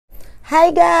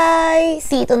Hi guys!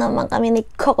 Dito naman kami ni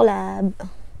Coco Lab.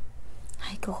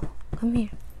 Hi Coco, come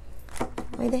here.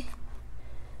 Pwede?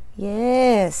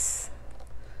 Yes!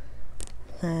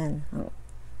 Yan.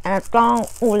 At ang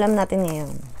ulam natin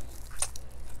ngayon.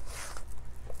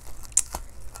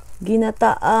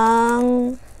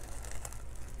 Ginataang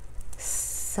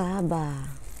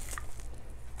saba.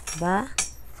 Diba?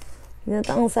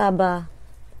 Ginataang saba.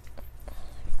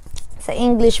 Sa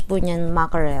English po niyan,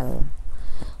 mackerel.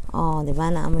 Oh, di ba?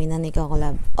 Naamoy na ni Coco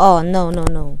Lab. Oh, no.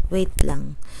 Wait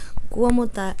lang. Kuha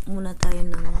muna tayo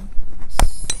ng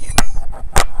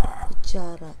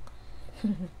kutsara.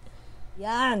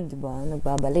 Yan, di ba?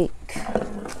 Nagbabalik.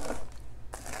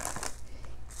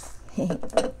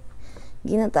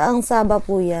 Ginataang saba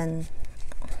po yan.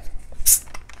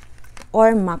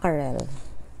 Or mackerel.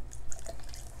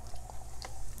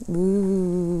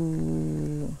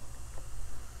 Ooh.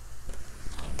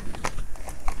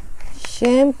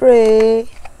 Siyempre,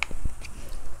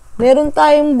 meron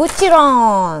tayong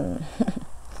butchiron.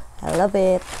 I love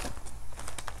it.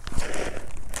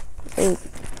 Wait.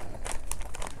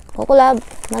 Coco Lab,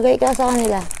 nagay ka sa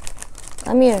kanila.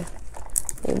 Come here.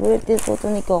 Favorite din po ito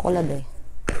ni Coco Lab eh.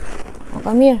 Oh,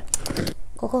 come here.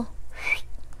 Coco.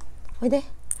 Pwede.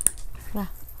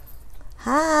 Ba.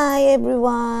 Hi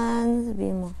everyone.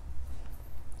 Sabihin mo.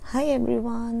 Hi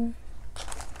everyone.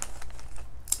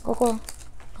 Coco,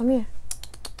 come here.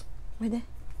 Pwede.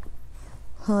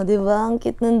 Oh, diba? Ang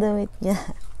cute ng damit niya.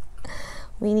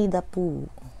 Winnie the Pooh.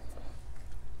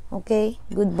 Okay,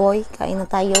 good boy. Kain na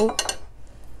tayo.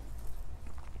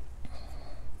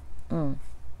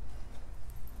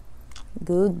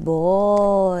 Good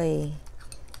boy.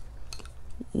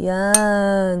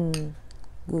 Yan.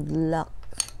 Good luck.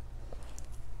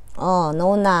 Oh,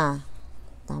 no na.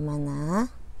 Tama na.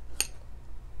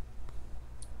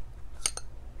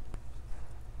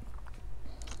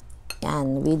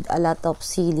 Yan, with a lot of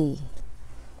sili.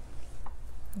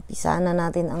 Umpisa na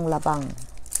natin ang lapang.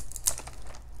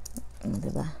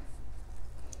 Diba?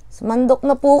 Sumandok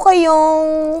na po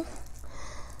kayong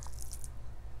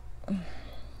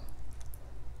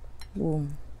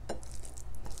boom.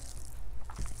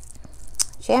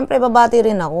 Siyempre, babati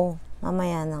rin ako.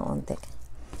 Mamaya ng onte.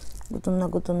 Gutom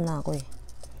na ako eh.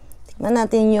 Tignan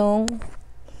natin yung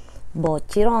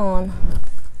butchiron.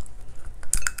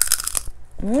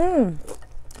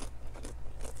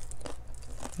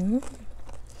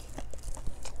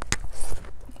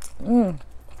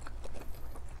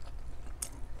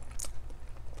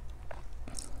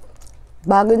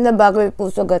 Bagay na bagay po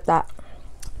sa gata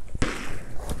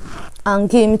ang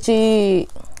kimchi.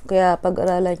 Kaya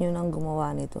pag-aralan nyo nang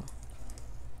gumawa nito.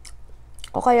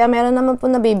 O kaya meron naman po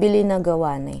nabibili na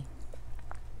gawa na eh.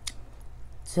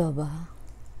 So ba?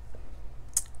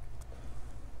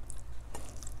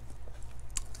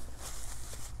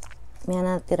 May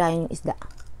natira yung isda.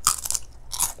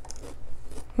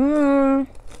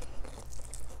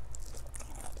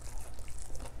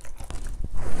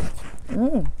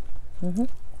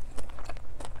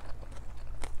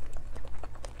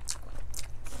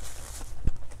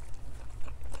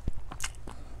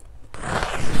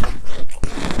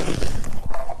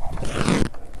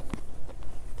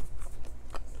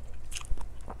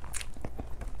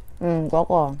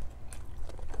 Coco.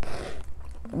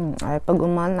 Ay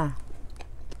pag-umana.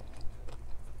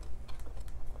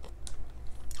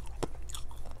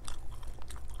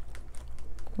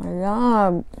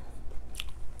 Malab.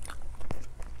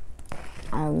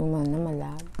 Ayaw naman na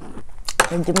malab.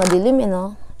 Medyo madilim eh,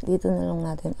 no? Dito na lang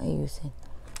natin ayusin.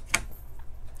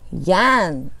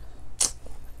 Yan!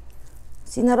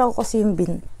 Sinaraw kasi yung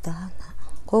bintana.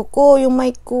 Coco, yung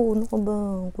mic ko. Ano ka ba?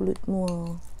 Kulit mo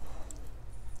ah.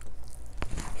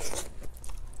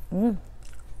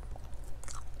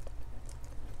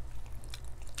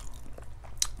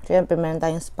 Siyempre, meron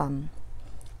tayong spam.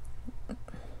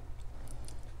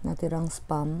 Natirang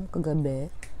spam kagabi.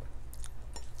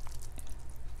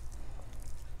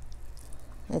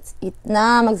 Let's eat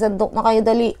na. Magsandok na kayo,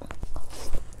 dali.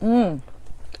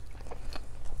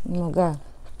 Umaga.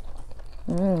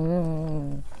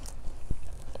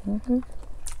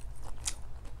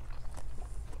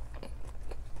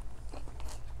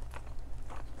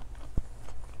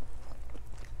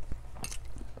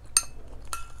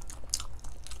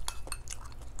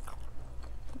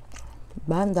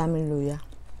 Ba, ang daming luya.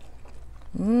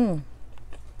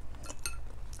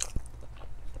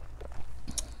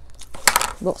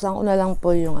 Buksan ko na lang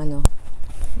po yung ano.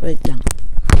 Wait lang.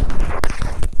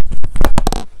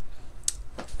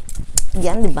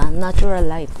 Yan, diba? Natural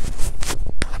life.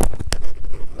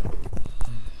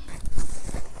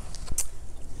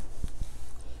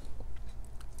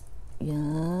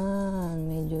 Yan.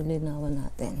 linawan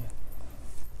natin.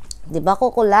 Diba,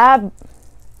 kukulab?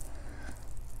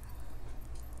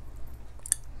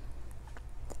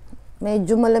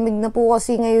 Medyo malamig na po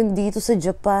kasi ngayon dito sa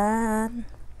Japan.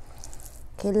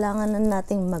 Kailangan na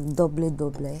nating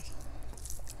magdoble-doble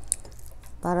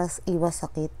para iwas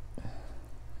sakit.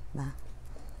 Ba?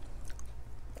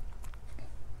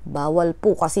 Bawal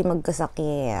po kasi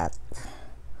magkasakit.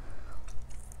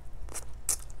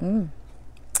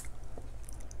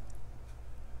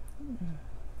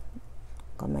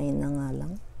 Kamay na nga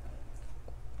lang.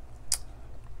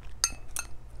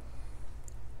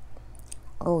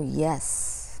 Oh,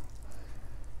 yes.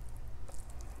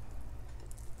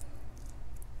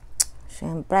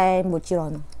 Siyempre,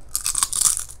 buchiron.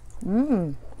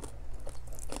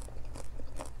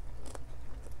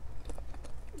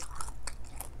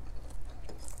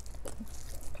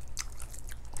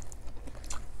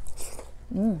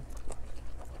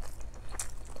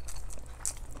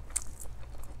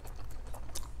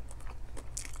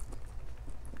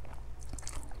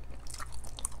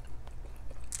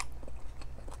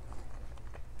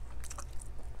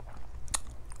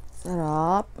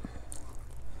 Sarap.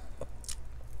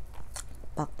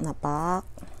 Pak na pak.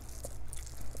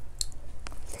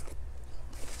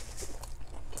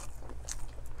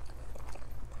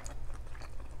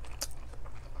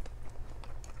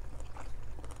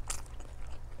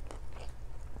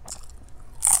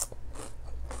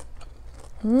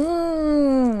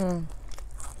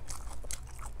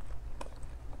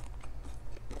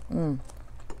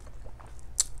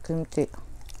 Kimchi.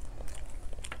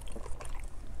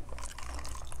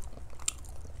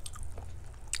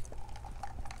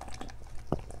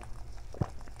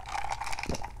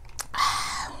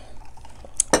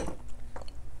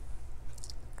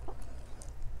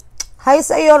 Hi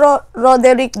sa iyo,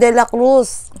 Roderick de la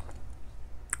Cruz.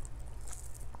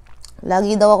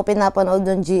 Lagi daw ako pinapanood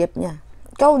ng GF niya.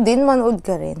 Ikaw din, manood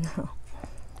ka rin.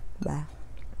 Ba?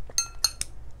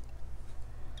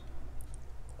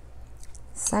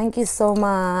 Thank you so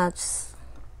much.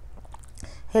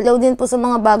 Hello din po sa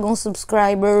mga bagong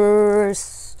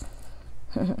subscribers.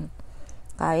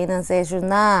 Kain ng session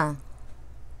na.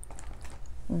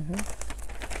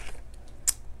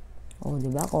 Oh,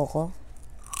 diba, Coco?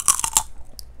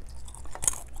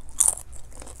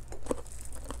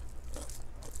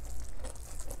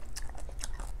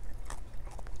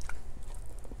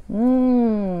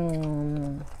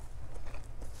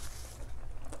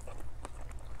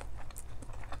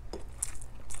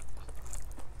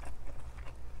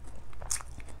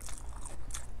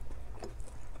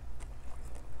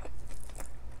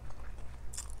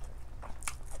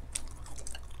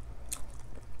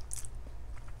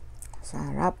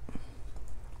 Sarap.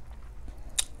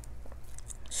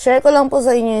 Share ko lang po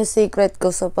sa inyo yung secret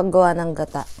ko sa paggawa ng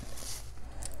gata.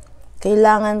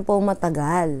 Kailangan po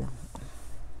matagal.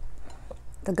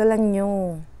 Tagalan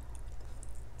nyo.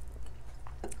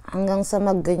 Hanggang sa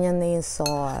magganyan na yung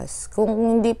sauce. Kung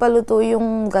hindi pa luto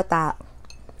yung gata,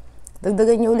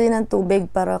 dagdagan nyo uli ng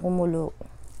tubig para kumulo.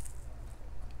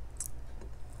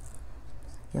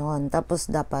 Yun. Tapos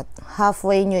dapat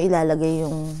halfway nyo ilalagay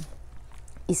yung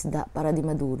isda para di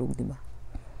madurog, di ba?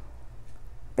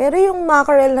 Pero yung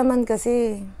mackerel naman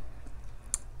kasi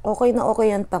okay na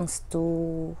okay yan pang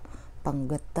stew,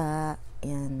 pang gata,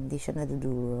 yan, di siya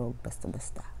nadudurog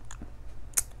basta-basta.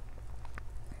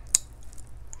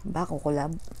 Bako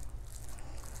kulab.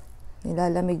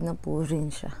 Nilalamig na po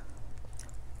rin siya.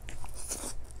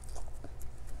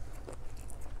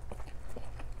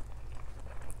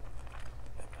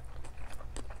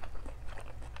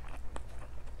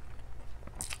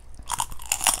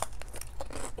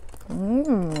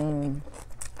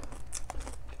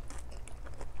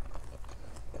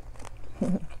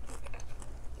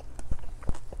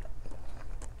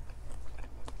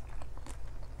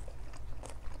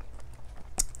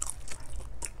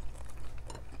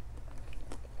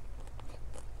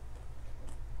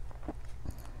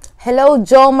 Hello,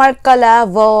 Jomar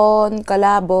Calabon.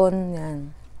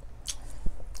 Yan.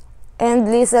 And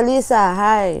Lisa,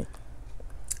 hi.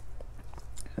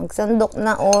 Magsandok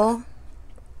na, oh.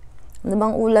 Ano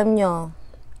bang ulam nyo?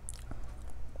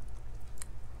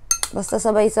 Basta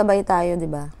sabay-sabay tayo, di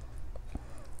ba?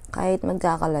 Kahit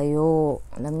magkakalayo.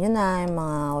 Alam nyo na, yung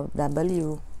mga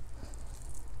W.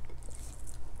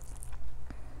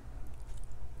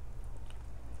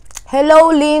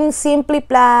 Hello, Lynn Simply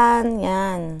Plan.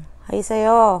 Yan. Hi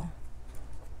sa'yo.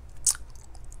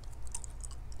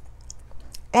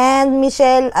 And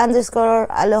Michelle _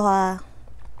 Aloha.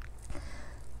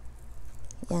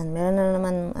 Yan, meron na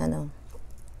naman,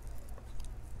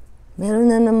 meron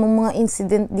na naman mga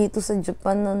incident dito sa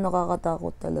Japan na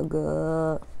nakakatakot talaga.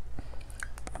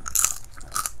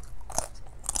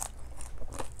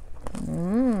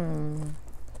 Mm.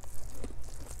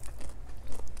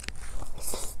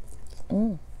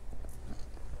 Mm.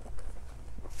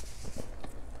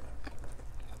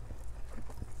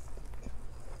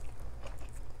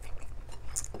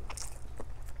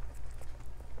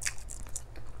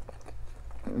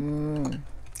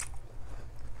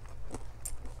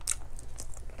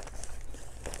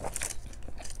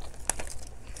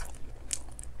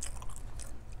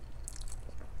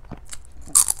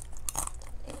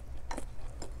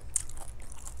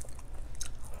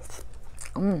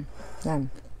 Mm. Yan.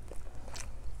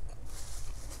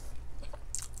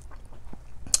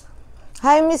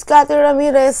 Hi, Miss Cathy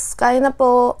Ramirez. Kain na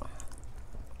po.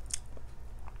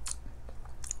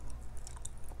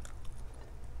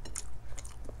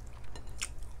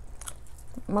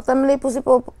 Matamlay po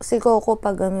si Coco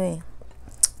pag ano eh.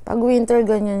 Pag winter,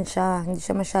 ganyan siya. Hindi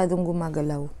siya masyadong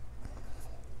gumagalaw.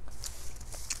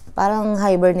 Parang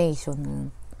hibernation.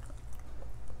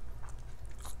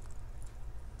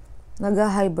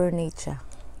 Nag-hibernate siya.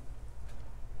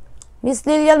 Miss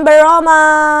Lilian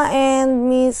Baroma and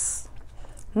Miss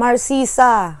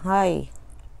Marcisa. Hi.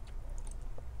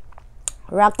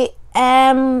 Rocky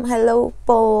M. Hello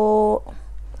po.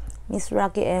 Miss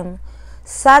Rocky M.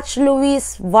 Sach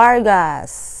Luis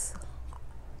Vargas.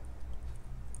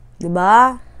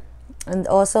 Diba? And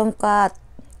awesome cat.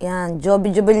 Yan. Joby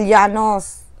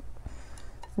Jubilianos.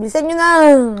 Bilisan nyo na.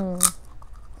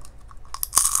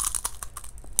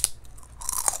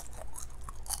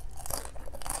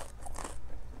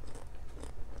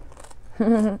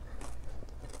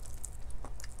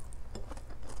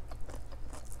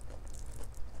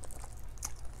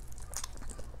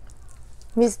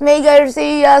 Miss May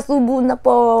Garcia, subo na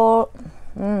po.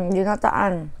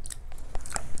 Ginataan.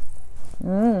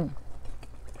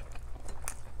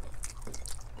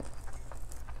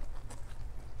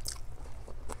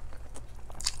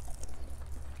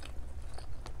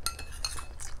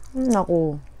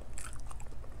 Naku.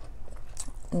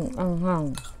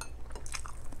 Anghang.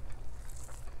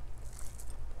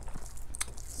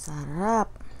 Sarap.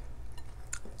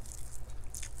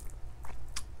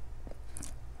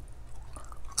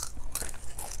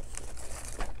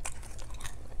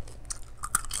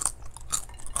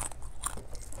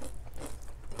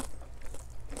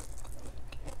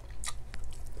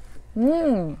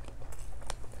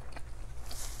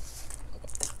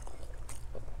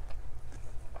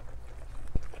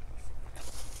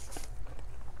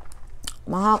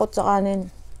 Mahakot sa kanin.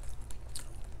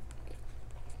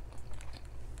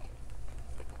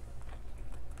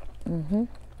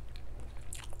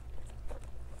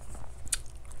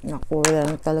 Naku, wala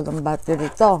na talagang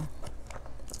battery to.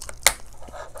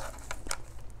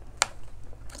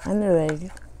 Anyway,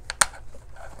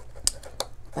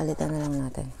 palitan na lang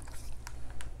natin.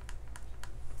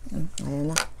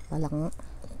 Ayun na, wala nga.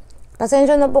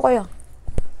 Pasensya na po kayo.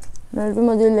 Medyo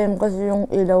madilim kasi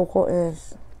yung ilaw ko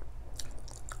is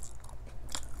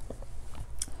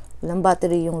walang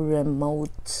battery yung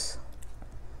remote.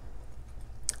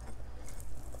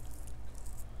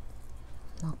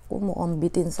 Naku, mukhang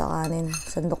bitin sa kanin.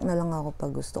 Sandok na lang ako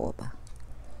pag gusto ko pa.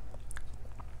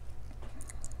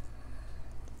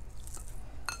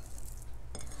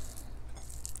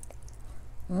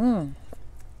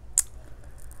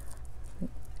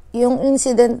 Yung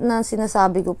incident na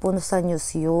sinasabi ko po sa news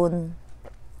yun.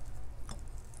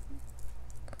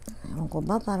 Ewan ko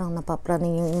ba, parang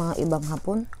napapraning yung mga ibang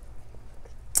hapon.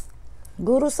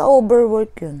 Guro sa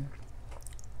overwork yun.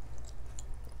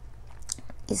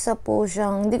 Isa po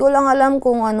siyang, hindi ko lang alam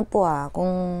kung ano po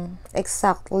kung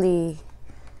exactly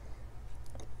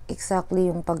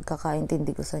yung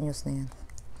pagkakaintindi ko sa news na yan.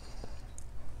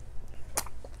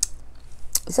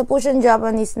 Isa po siyang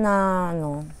Japanese na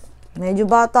medyo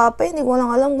bata pa, hindi ko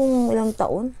lang alam kung ilang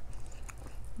taon.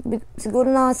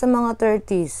 Siguro na sa mga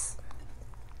 30s.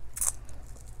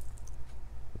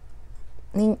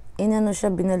 Inano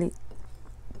siya,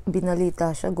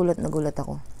 binalita siya, gulat na gulat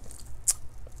ako.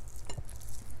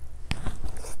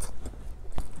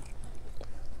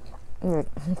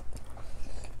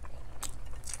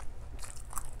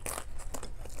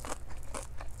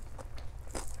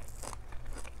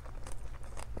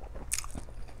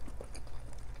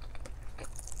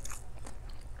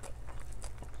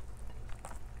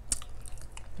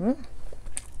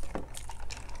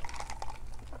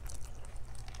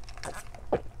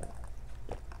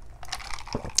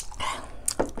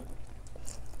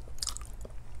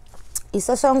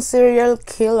 Isa siyang serial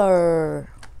killer.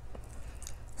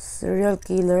 Serial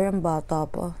killer, ang bata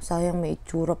pa. Sayang, may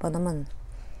itsura pa naman.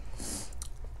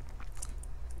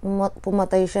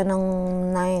 Pumatay siya ng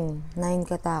 9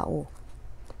 katao.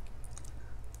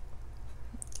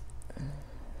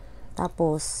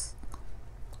 Tapos,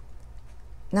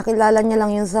 nakilala niya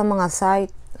lang yun sa mga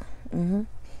site.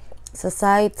 Sa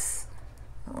sites.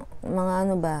 Mga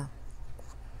ano ba?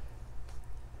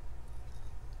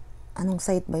 Anong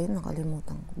site ba yun?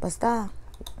 Nakalimutan ko. Basta.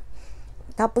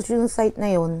 Tapos yung site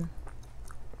na yun,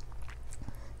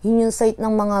 yun yung site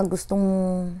ng mga gustong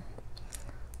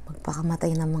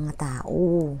magpakamatay ng mga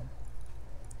tao.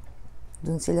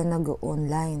 Doon sila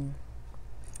nag-online.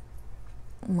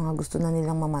 Mga gusto na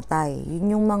nilang mamatay.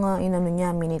 Yun yung mga inano niya,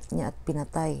 minute niya at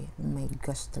pinatay. Oh my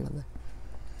gosh talaga.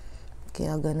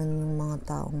 Kaya ganun yung mga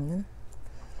taong yun.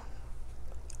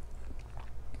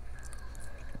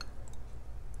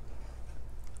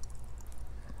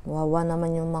 Wawa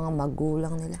naman yung mga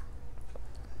magulang nila.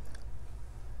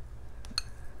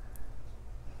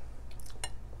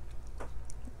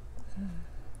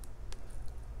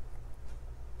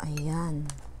 Ayan.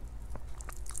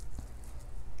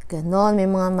 Ganon, may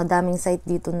mga madaming site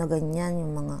dito na ganyan,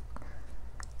 yung mga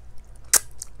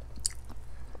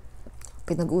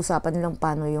pinag-uusapan nilang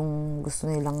paano yung gusto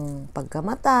nilang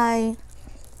pagkamatay,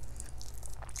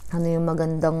 ano yung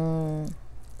magandang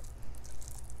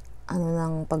ano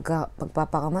ng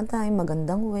pagpapakamatay,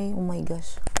 magandang way. Oh my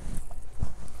gosh.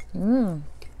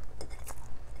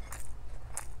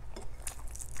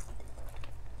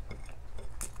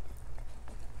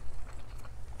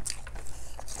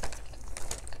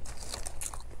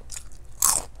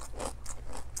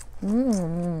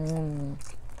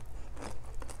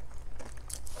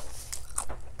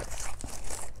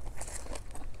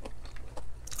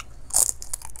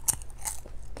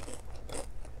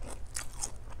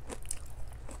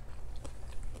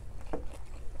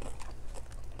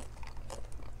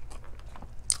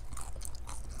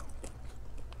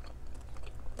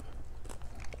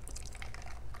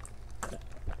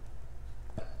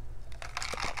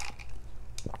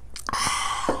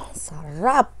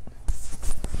 Sarap.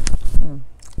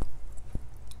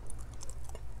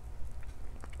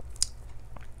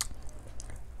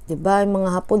 Diba, yung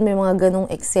mga Hapon may mga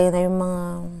ganong eksena, yung mga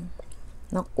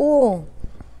naku.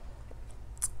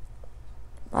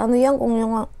 Paano yan kung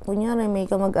yung kunyari may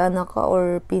kamag-anak ka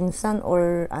or pinsan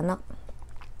or anak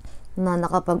na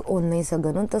nakapag-online sa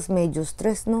ganon, tas medyo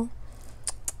stress, no?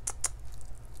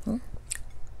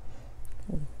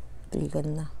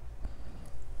 Pligan na.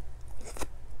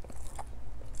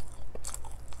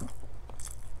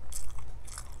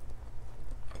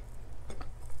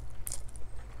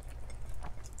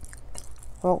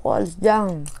 Koko, alis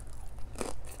dyan.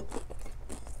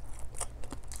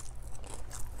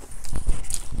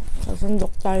 Sasundok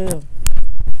tayo.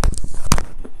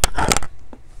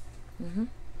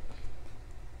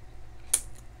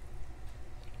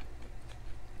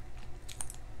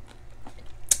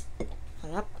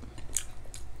 Harap.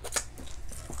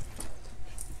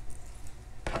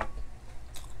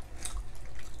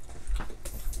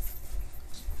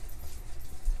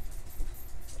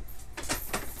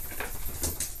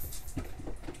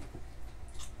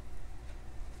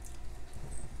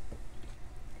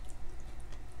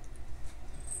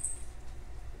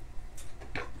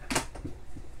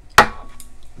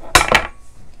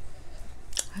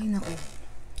 Ay, naku.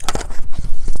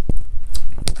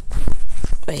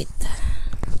 Wait.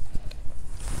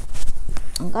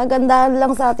 Ang kagandahan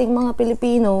lang sa ating mga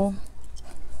Pilipino,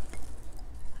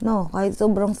 no, kahit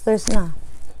sobrang stress na,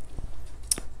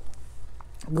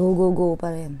 go, go, go pa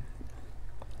rin.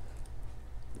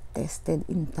 Tested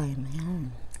in time. Ayan.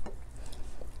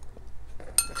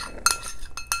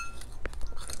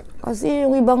 Kasi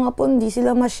yung ibang Hapon, hindi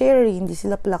sila ma-share, hindi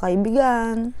sila pala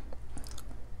kaibigan.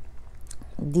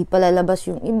 Hindi pa lalabas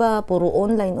yung iba, puro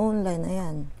online,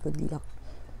 ayan, good luck.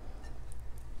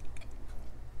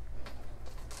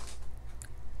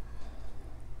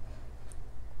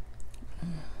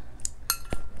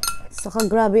 Saka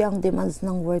grabe ang demands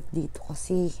ng work dito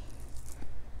kasi.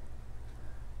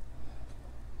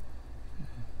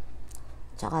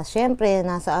 Tsaka syempre,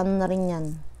 nasa ano na rin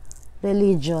yan,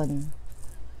 religion.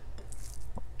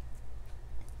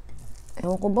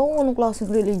 Ewan ko ba kung anong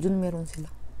klaseng religion meron sila.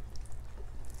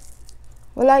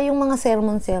 Wala yung mga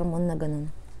sermon na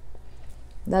ganun.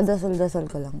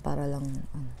 Dadasal-dasal ka lang para lang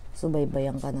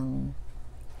subaybayan ka ng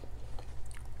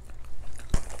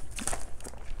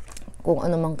kung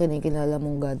ano mang kinikilala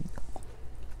mong God.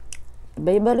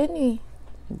 Iba-iba rin eh.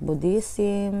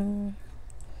 Buddhism.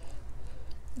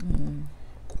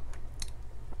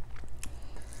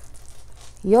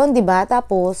 Yun, diba?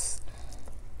 Tapos,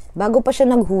 bago pa siya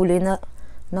nahuli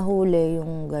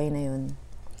yung guy na yun.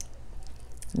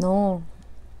 No.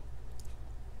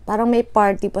 Parang may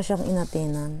party pa siyang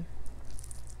inatenan.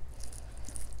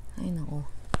 Ay, nako.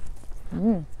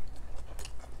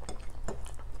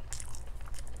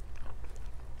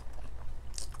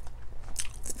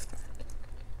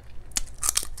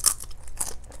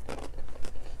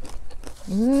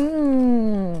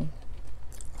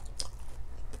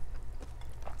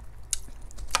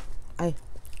 Ay,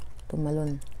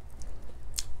 tumalon.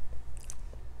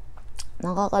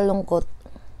 Nakakalungkot.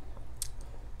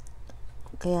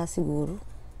 Kaya siguro.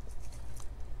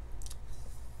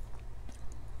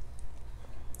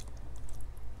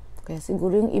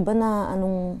 Yung iba na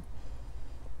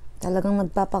talagang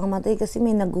nagpapakamatay kasi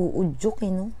may nag-uudyok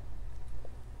no?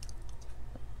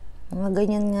 Mga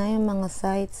ganyan nga yung mga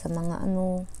sites sa mga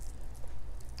oh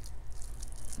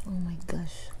my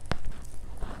gosh.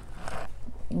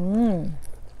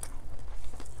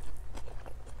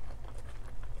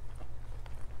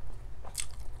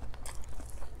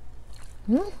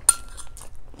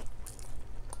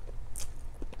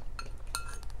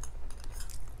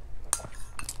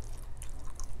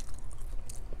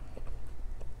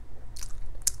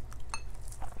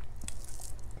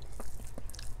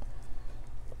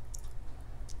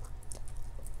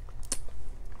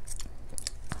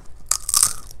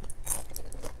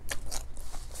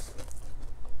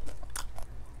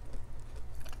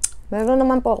 Meron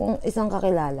naman po akong isang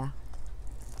kakilala.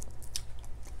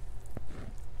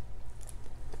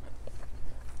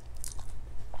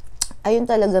 Ayun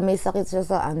talaga, may sakit siya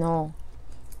sa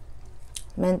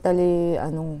mentally,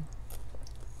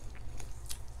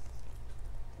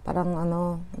 parang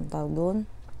ang tawag doon?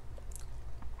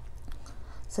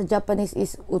 Sa Japanese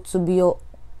is utsubyo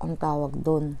ang tawag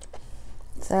doon.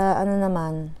 Sa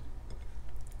naman,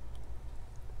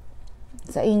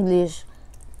 sa English,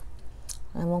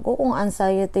 ewan ko kung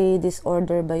anxiety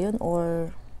disorder ba yun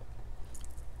or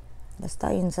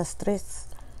basta yun sa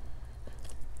stress.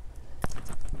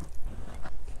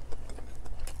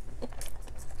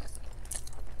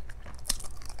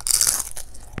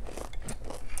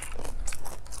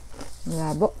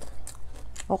 Labo.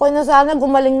 Okay na sana,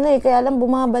 gumaling na kaya lang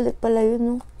bumabalik pala yun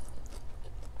no.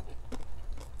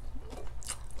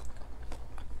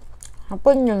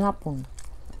 Hapon.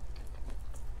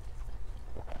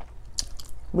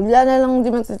 Bigla na lang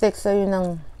di magte-text sa'yo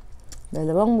ng 2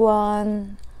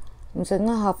 buwan. Minsan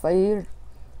nga half a year.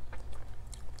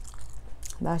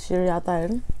 Last year yata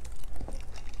yun.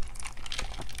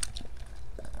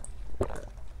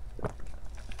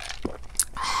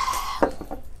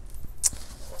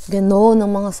 Ganon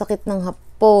ang mga sakit ng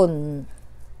hapon.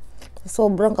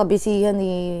 Sobrang kabisihan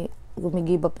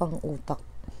gumigiba pang utak.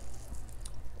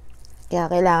 Kaya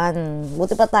kailangan,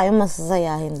 buti pa tayong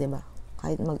masasayahin, di ba?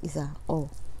 Kahit mag-isa.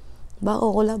 Ba,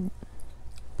 collab.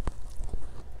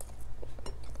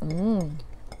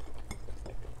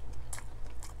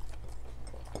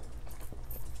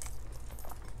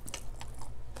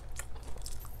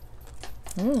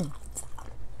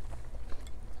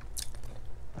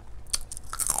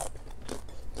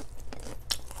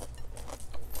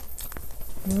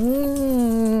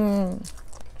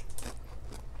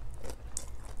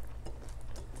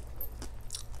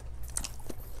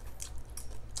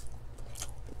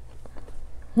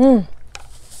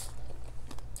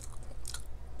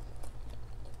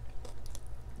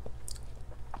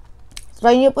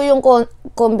 Try nyo po yung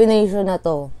combination na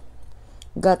to.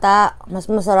 Gata, mas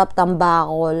masarap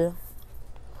tambakol,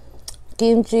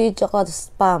 kimchi, tsaka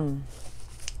spam.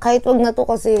 Kahit wag na to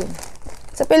kasi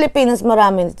sa Pilipinas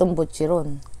marami nitong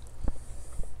butchiron.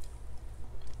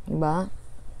 Diba?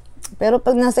 Pero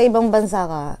pag nasa ibang bansa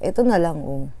ka, ito na lang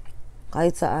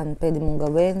kahit saan, pwede mong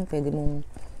gawin, pwede mong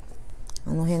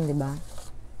anuhin, diba?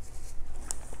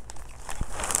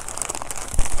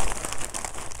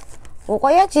 O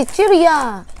kaya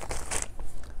chichirya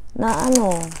na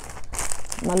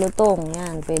malutong,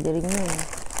 yan, pwede rin yun.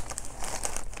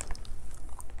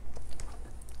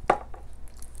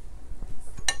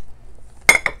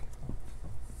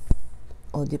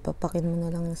 Di papakin mo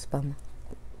na lang yung spam.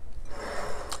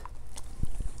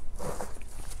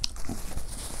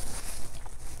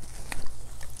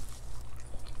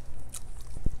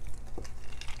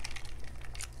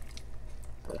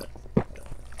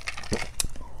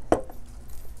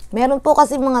 Meron po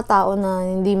kasi mga tao na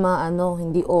hindi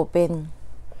hindi open.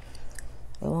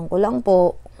 Ewan ko lang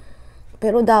po.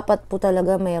 Pero dapat po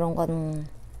talaga mayroon kang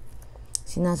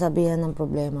sinasabihan ng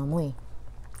problema mo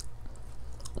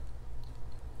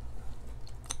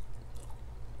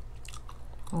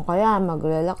O kaya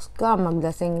mag-relax ka,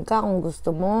 maglasing ka kung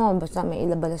gusto mo. Basta may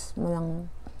ilabalas mo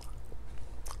lang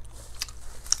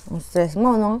ang stress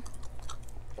mo, no?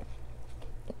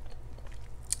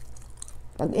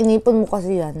 Pag inipon mo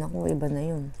kasi yan, iba na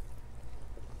yun.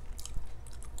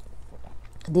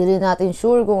 Hindi rin natin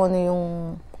sure kung ano yung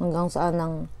hanggang saan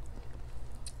ang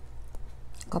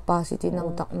capacity ng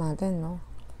utak natin, no?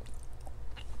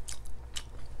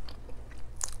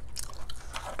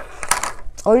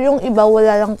 Or yung iba,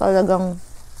 wala lang talagang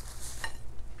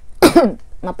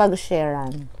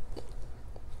mapag-sharean.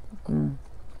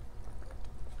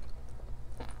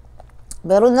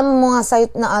 Meron naman mga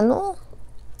site na ano,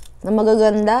 na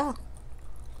magaganda.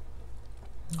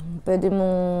 Pwede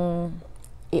mong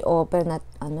i-open at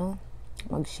ano,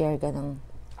 mag-share ka ng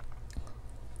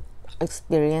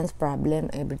experience, problem,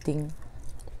 everything.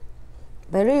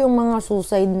 Pero yung mga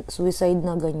suicide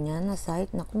na ganyan na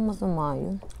site, naku, masama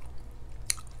yun.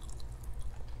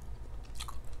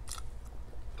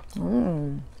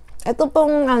 Ito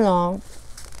pong ano,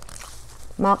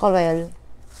 mackerel.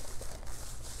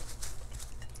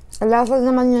 Lasa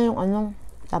naman niya yung ano,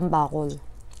 tambakol.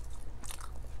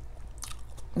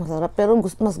 Masarap, pero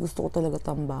mas gusto ko talaga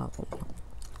tambakol.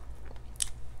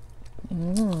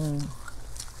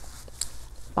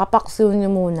 Papaksiw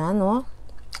niyo muna, no?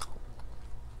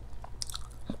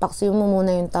 Paksiw mo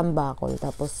muna yung tambakol,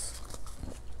 tapos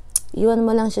iwan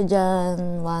mo lang siya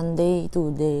dyan 1 day,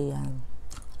 2 day, yan.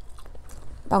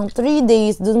 Pang 3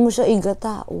 days, dun mo siya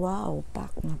igata. Wow,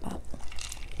 pak na pak.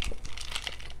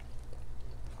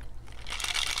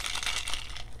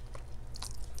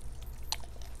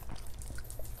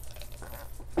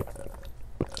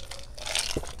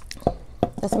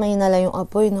 Tapos may hinala yung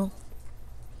apoy, no?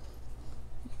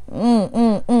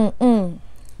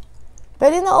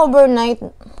 Pwede na overnight.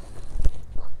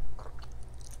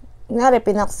 Ngari,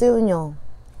 pinaksiw nyo.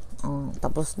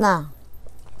 Tapos na.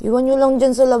 Iwan nyo lang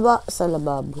dyan sa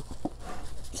lababo.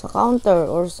 Sa counter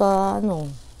or sa ano.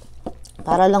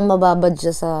 Para lang mababad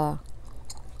siya sa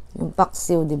yung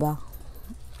paksiw, di ba?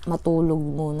 Matulog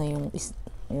muna yung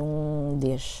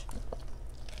dish.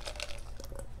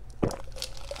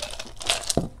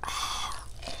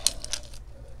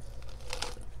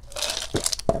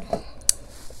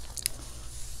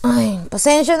 Ay,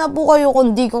 pasensya na po kayo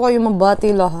kung di ko kayo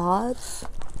mabati lahat.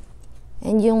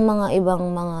 And yung mga ibang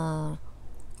mga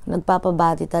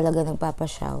nagpapabati talaga,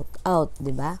 nagpapa-shout out,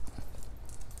 di ba?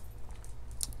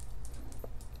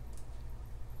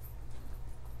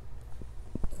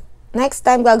 Next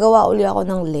time, gagawa uli ako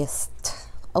ng list.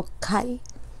 Okay?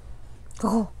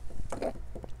 Go.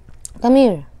 Come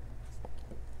here.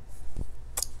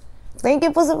 Thank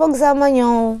you po sa pagsama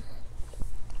nyo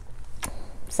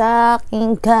sa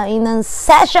aking kainan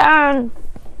session.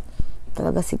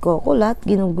 Talaga si Coco, lahat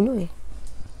ginugulo eh.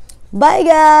 Bye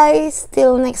guys!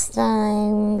 Till next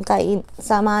time.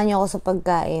 Samahan nyo ako sa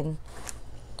pagkain.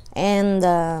 And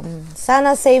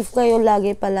sana safe kayo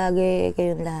palagi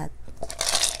kayong lahat.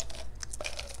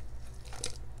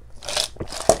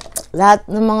 Lahat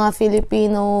ng mga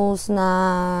Filipinos na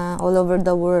all over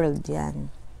the world,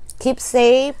 yan. Keep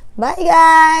safe. Bye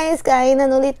guys!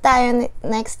 Kainan ulit tayo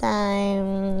next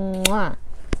time. Mwah!